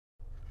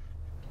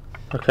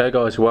Okay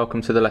guys,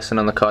 welcome to the lesson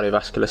on the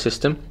cardiovascular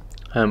system.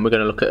 We're going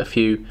to look at a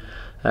few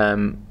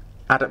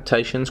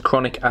adaptations,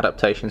 chronic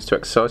adaptations to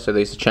exercise. So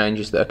these are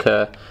changes that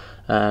occur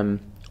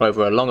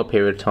over a longer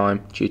period of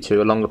time due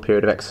to a longer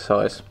period of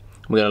exercise.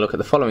 We're going to look at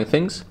the following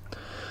things: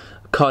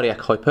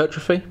 cardiac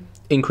hypertrophy,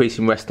 increase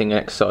in resting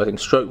and exercising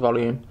stroke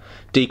volume,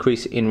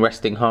 decrease in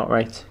resting heart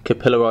rate,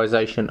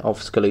 capillarisation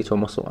of skeletal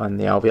muscle and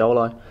the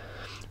alveoli,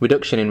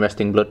 reduction in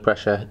resting blood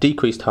pressure,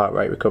 decreased heart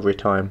rate recovery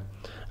time,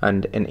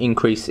 and an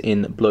increase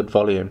in blood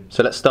volume.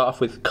 So let's start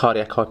off with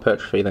cardiac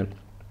hypertrophy then.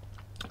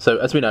 So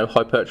as we know,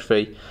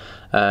 hypertrophy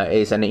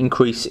is an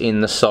increase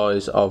in the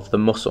size of the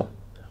muscle.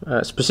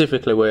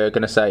 Specifically, we're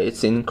going to say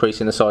it's an increase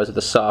in the size of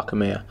the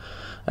sarcomere,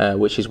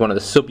 which is one of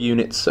the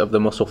subunits of the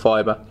muscle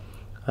fibre,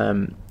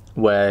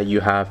 where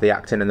you have the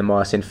actin and the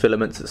myosin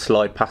filaments that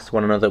slide past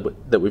one another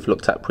that we've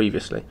looked at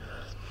previously.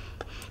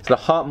 So the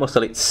heart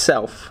muscle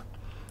itself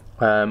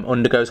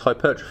undergoes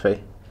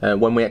hypertrophy.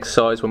 When we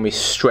exercise, when we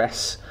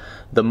stress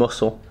the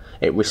muscle,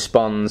 it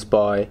responds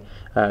by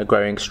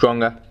growing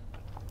stronger,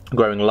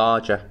 growing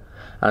larger,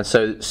 and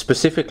so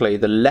specifically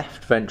the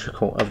left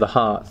ventricle of the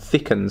heart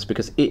thickens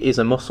because it is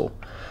a muscle,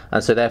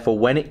 and so therefore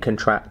when it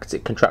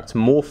contracts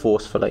more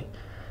forcefully,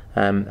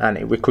 and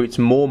it recruits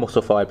more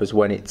muscle fibers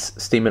when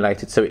it's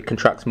stimulated, so it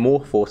contracts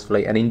more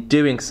forcefully, and in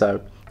doing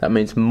so that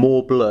means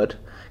more blood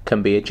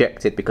can be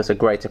ejected because a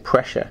greater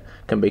pressure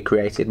can be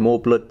created, more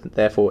blood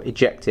therefore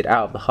ejected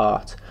out of the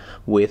heart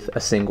with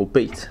a single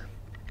beat.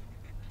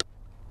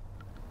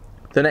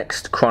 The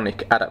next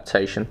chronic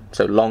adaptation,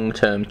 so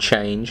long-term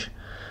change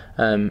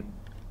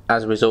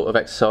as a result of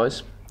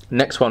exercise.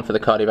 Next one for the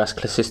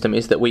cardiovascular system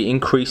is that we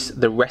increase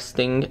the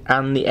resting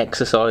and the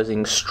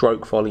exercising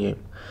stroke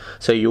volume.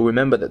 So you'll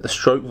remember that the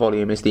stroke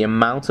volume is the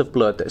amount of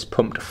blood that is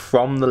pumped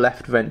from the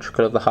left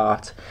ventricle of the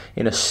heart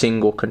in a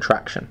single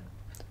contraction.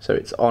 So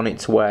it's on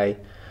its way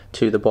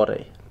to the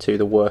body, to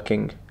the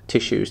working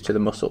tissues, to the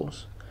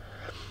muscles.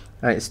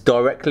 And it's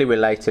directly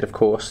related, of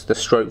course, the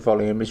stroke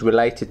volume is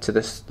related to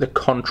the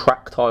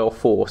contractile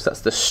force,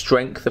 that's the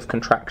strength of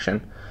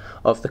contraction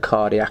of the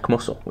cardiac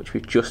muscle, which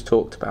we've just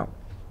talked about.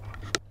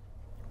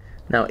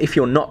 Now, if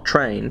you're not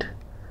trained,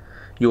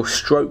 your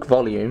stroke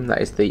volume,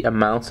 that is the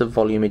amount of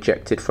volume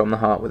ejected from the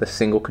heart with a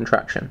single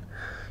contraction,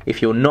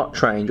 if you're not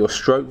trained, your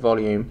stroke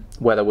volume,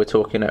 whether we're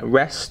talking at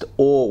rest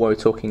or we're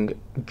talking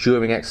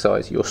during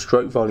exercise, your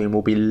stroke volume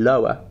will be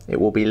lower, it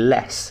will be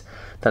less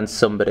than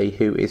somebody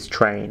who is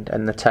trained,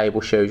 and the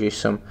table shows you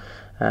some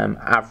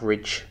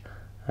average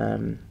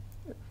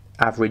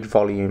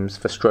volumes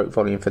for stroke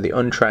volume for the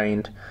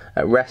untrained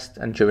at rest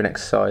and during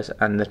exercise,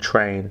 and the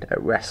trained at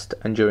rest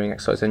and during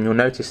exercise. And you'll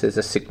notice there's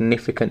a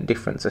significant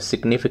difference, a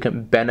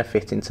significant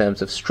benefit in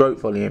terms of stroke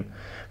volume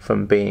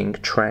from being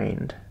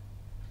trained.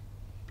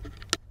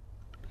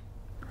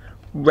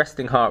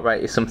 Resting heart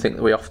rate is something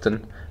that we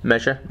often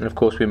measure, and of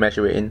course we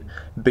measure it in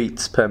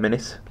beats per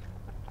minute,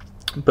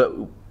 but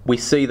we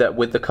see that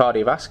with the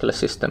cardiovascular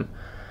system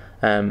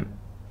and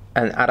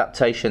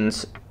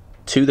adaptations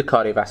to the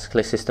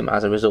cardiovascular system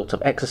as a result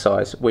of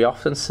exercise, we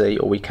often see,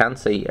 or we can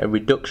see, a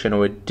reduction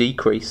or a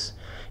decrease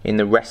in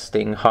the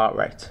resting heart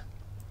rate.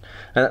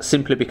 And that's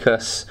simply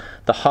because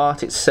the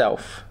heart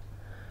itself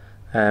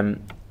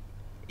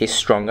is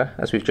stronger,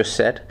 as we've just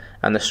said,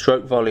 and the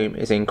stroke volume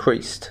is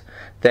increased.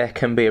 There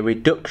can be a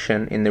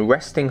reduction in the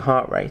resting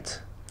heart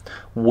rate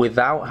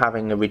without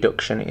having a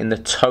reduction in the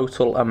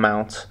total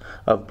amount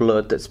of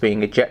blood that's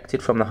being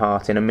ejected from the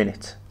heart in a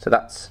minute. So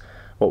that's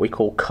what we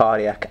call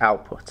cardiac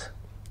output,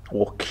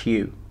 or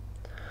Q.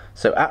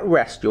 So at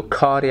rest, your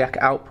cardiac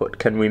output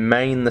can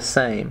remain the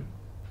same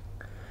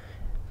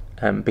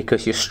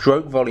because your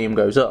stroke volume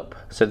goes up,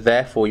 so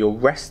therefore your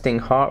resting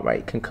heart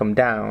rate can come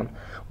down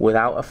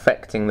without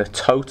affecting the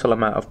total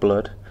amount of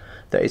blood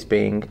that is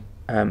being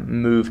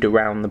moved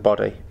around the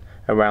body,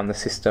 around the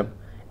system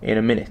in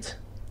a minute.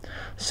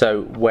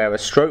 So where a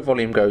stroke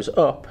volume goes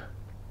up,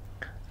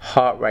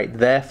 heart rate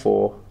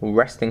therefore,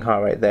 resting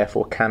heart rate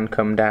therefore can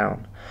come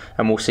down.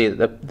 And we'll see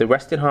that the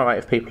resting heart rate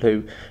of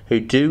people who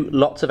do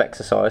lots of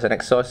exercise and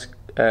exercise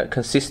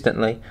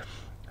consistently,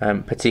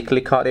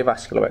 particularly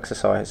cardiovascular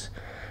exercise,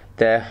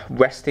 their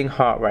resting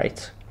heart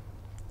rate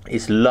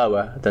is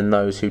lower than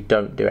those who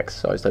don't do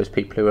exercise, those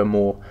people who are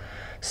more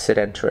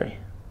sedentary.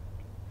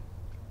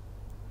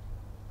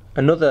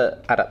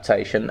 Another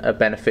adaptation, a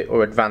benefit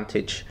or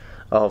advantage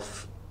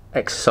of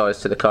exercise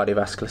to the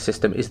cardiovascular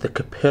system is the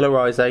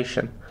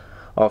capillarisation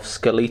of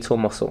skeletal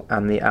muscle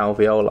and the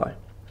alveoli.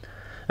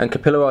 And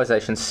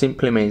capillarisation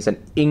simply means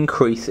an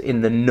increase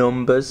in the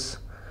numbers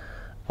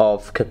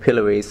of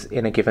capillaries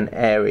in a given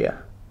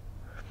area.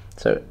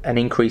 So an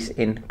increase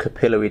in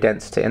capillary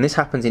density. And this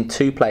happens in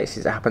two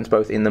places. It happens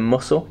both in the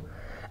muscle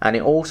and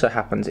it also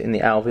happens in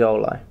the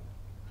alveoli.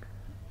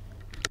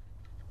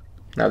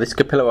 Now this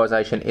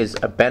capillarisation is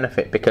a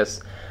benefit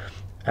because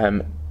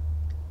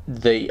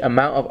the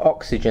amount of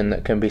oxygen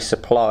that can be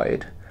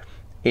supplied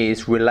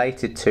is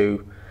related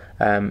to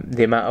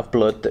the amount of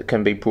blood that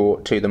can be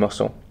brought to the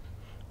muscle.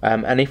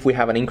 And if we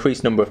have an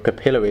increased number of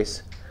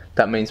capillaries,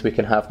 that means we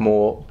can have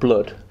more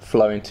blood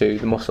flowing to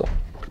the muscle.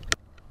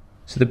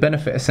 So the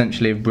benefit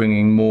essentially of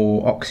bringing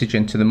more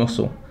oxygen to the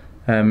muscle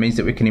means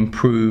that we can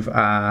improve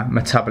our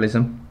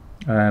metabolism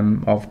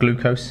of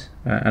glucose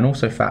and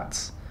also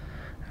fats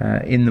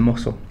in the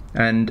muscle.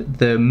 And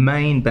the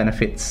main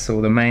benefits,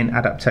 or the main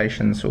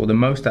adaptations, or the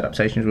most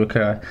adaptations, will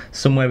occur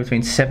somewhere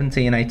between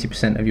 70 and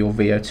 80% of your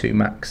VO2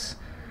 max,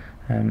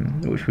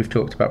 which we've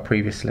talked about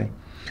previously.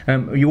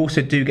 You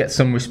also do get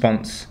some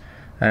response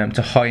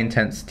to high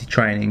intensity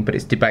training, but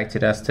it's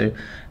debated as to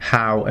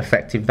how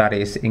effective that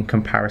is in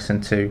comparison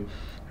to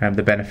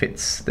the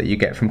benefits that you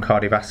get from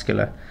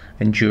cardiovascular,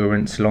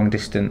 endurance, long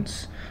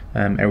distance,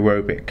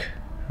 aerobic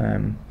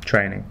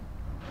training.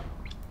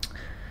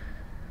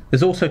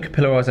 There's also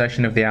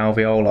capillarisation of the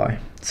alveoli.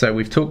 So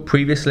we've talked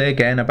previously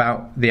again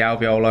about the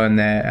alveoli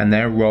and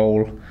their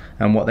role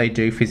and what they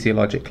do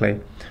physiologically.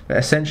 But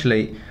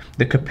essentially,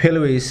 the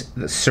capillaries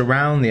that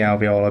surround the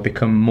alveoli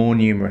become more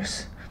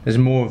numerous. There's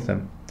more of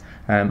them.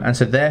 And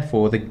so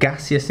therefore, the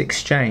gaseous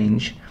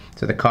exchange,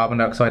 so the carbon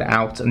dioxide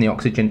out and the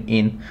oxygen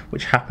in,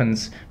 which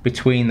happens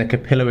between the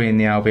capillary and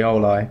the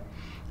alveoli,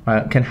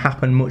 can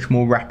happen much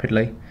more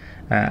rapidly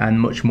and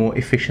much more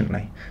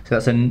efficiently. So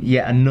that's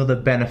yet another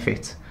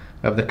benefit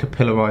of the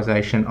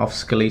capillarisation of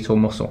skeletal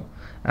muscle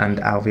and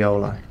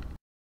alveoli.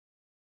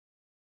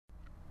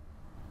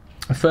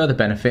 A further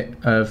benefit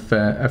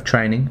of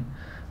training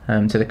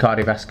to the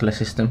cardiovascular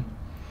system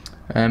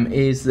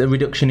is the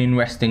reduction in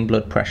resting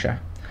blood pressure.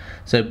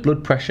 So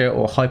blood pressure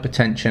or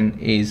hypertension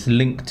is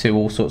linked to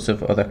all sorts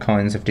of other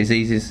kinds of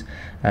diseases,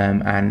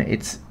 and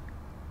it's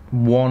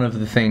one of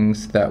the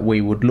things that we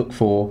would look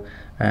for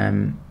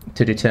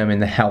to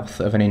determine the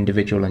health of an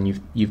individual,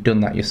 and you've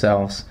done that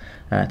yourselves,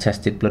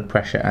 tested blood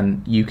pressure,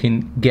 and you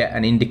can get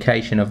an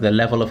indication of the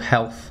level of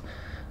health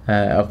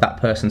of that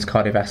person's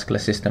cardiovascular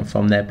system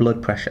from their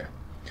blood pressure.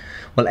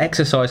 Well,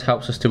 exercise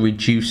helps us to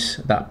reduce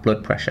that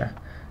blood pressure,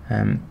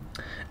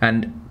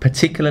 and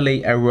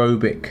particularly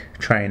aerobic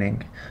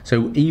training.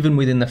 So even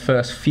within the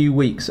first few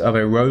weeks of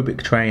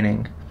aerobic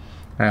training,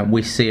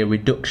 we see a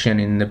reduction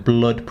in the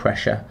blood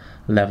pressure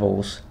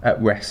levels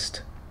at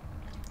rest.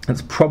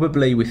 That's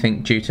probably, we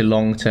think, due to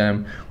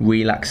long-term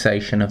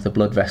relaxation of the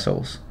blood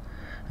vessels.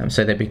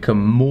 So they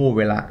become more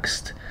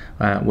relaxed,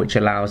 which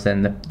allows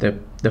then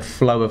the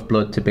flow of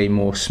blood to be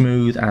more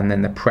smooth, and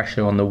then the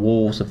pressure on the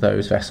walls of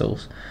those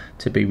vessels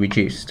to be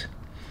reduced.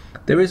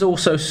 There is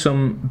also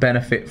some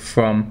benefit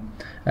from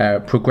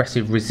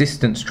progressive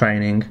resistance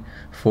training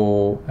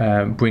for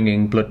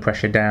bringing blood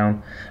pressure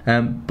down,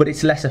 but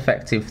it's less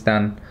effective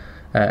than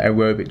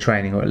aerobic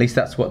training, or at least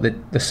that's what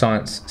the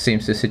science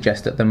seems to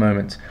suggest at the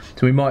moment.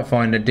 So we might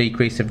find a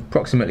decrease of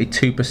approximately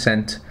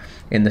 2%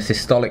 in the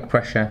systolic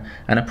pressure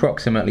and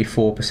approximately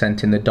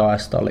 4% in the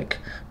diastolic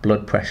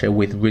blood pressure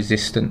with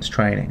resistance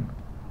training.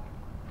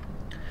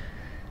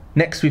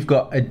 Next, we've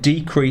got a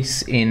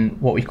decrease in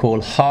what we call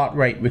heart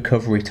rate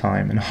recovery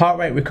time. And heart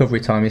rate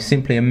recovery time is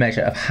simply a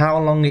measure of how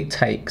long it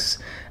takes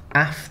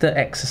after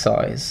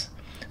exercise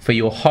for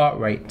your heart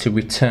rate to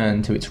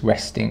return to its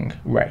resting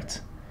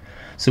rate.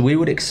 So we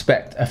would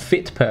expect a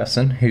fit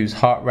person whose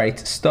heart rate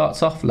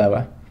starts off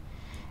lower,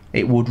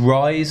 it would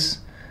rise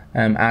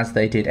as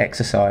they did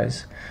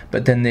exercise,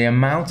 but then the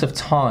amount of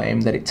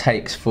time that it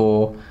takes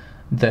for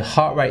the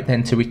heart rate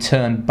then to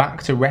return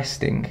back to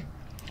resting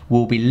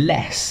will be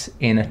less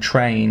in a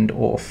trained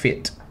or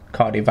fit,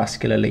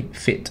 cardiovascularly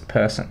fit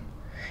person.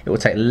 It will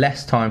take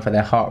less time for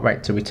their heart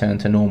rate to return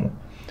to normal.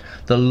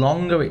 The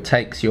longer it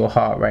takes your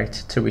heart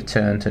rate to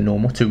return to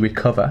normal, to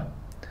recover,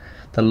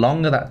 the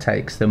longer that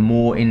takes, the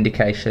more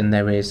indication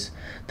there is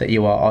that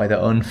you are either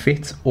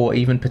unfit or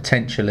even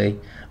potentially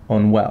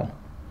unwell.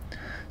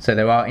 So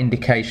there are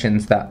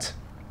indications that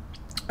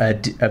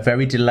a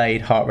very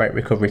delayed heart rate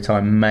recovery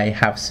time may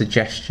have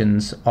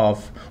suggestions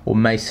of, or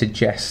may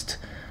suggest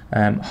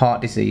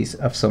heart disease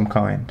of some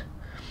kind.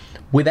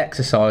 With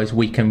exercise,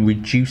 we can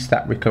reduce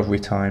that recovery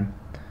time,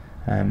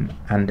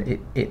 and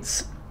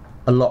it's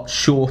a lot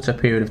shorter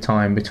period of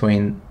time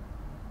between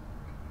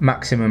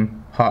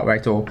maximum heart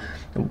rate, or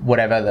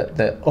whatever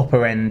the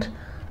upper end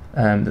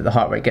that the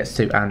heart rate gets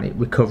to, and it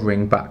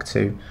recovering back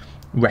to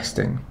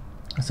resting.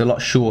 It's a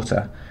lot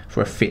shorter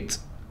for a fit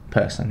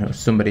person, or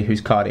somebody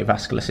whose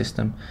cardiovascular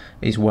system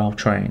is well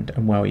trained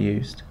and well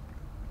used.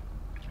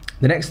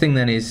 The next thing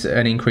then is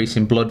an increase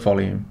in blood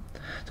volume.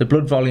 So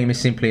blood volume is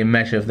simply a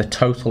measure of the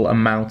total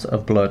amount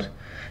of blood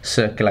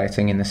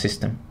circulating in the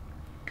system.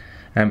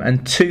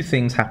 And two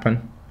things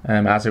happen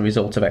as a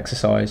result of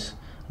exercise,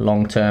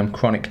 long-term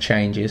chronic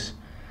changes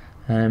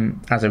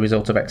as a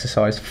result of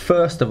exercise.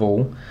 First of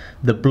all,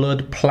 the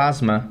blood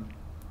plasma,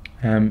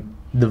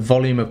 the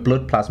volume of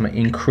blood plasma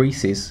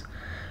increases,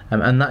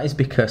 and that is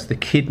because the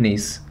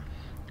kidneys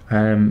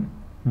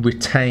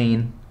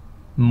retain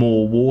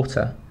more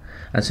water,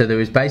 and so there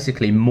is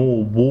basically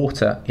more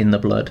water in the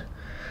blood,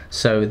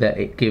 so that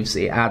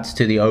it adds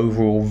to the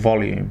overall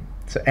volume.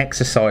 So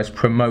exercise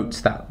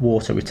promotes that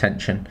water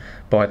retention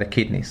by the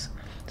kidneys.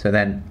 So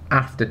then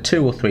after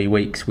 2 or 3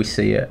 weeks, we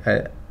see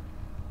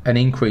an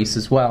increase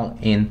as well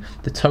in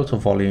the total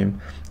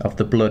volume of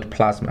the blood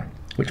plasma,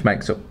 which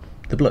makes up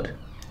the blood,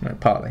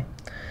 partly.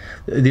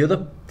 The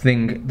other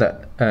thing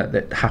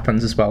that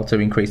happens as well to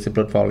increase the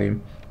blood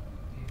volume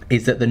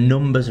is that the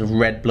numbers of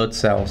red blood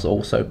cells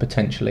also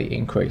potentially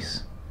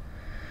increase.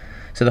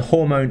 So the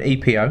hormone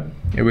EPO,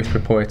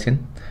 erythropoietin,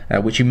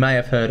 which you may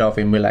have heard of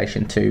in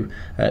relation to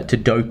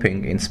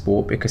doping in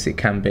sport, because it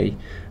can be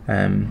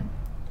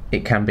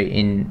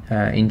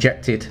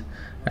injected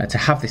to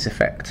have this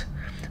effect,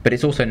 but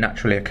it's also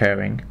naturally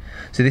occurring.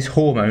 So this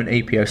hormone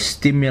EPO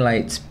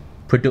stimulates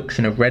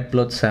production of red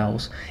blood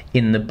cells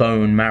in the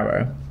bone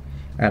marrow,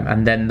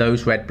 and then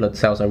those red blood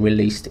cells are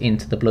released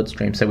into the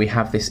bloodstream. So we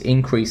have this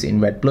increase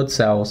in red blood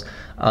cells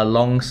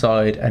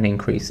alongside an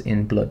increase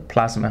in blood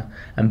plasma,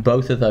 and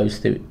both of those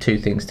two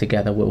things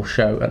together will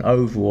show an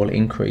overall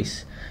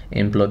increase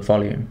in blood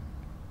volume.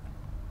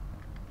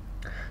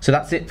 So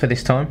that's it for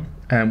this time.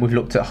 We've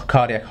looked at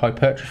cardiac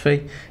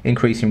hypertrophy,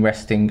 increasing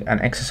resting and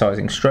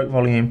exercising stroke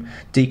volume,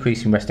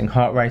 decreasing resting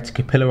heart rate,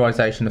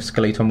 capillarisation of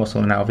skeletal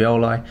muscle and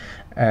alveoli,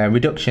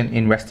 reduction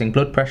in resting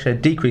blood pressure,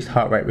 decreased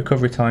heart rate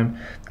recovery time,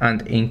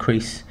 and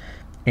increase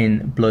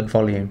in blood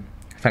volume.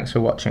 Thanks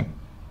for watching.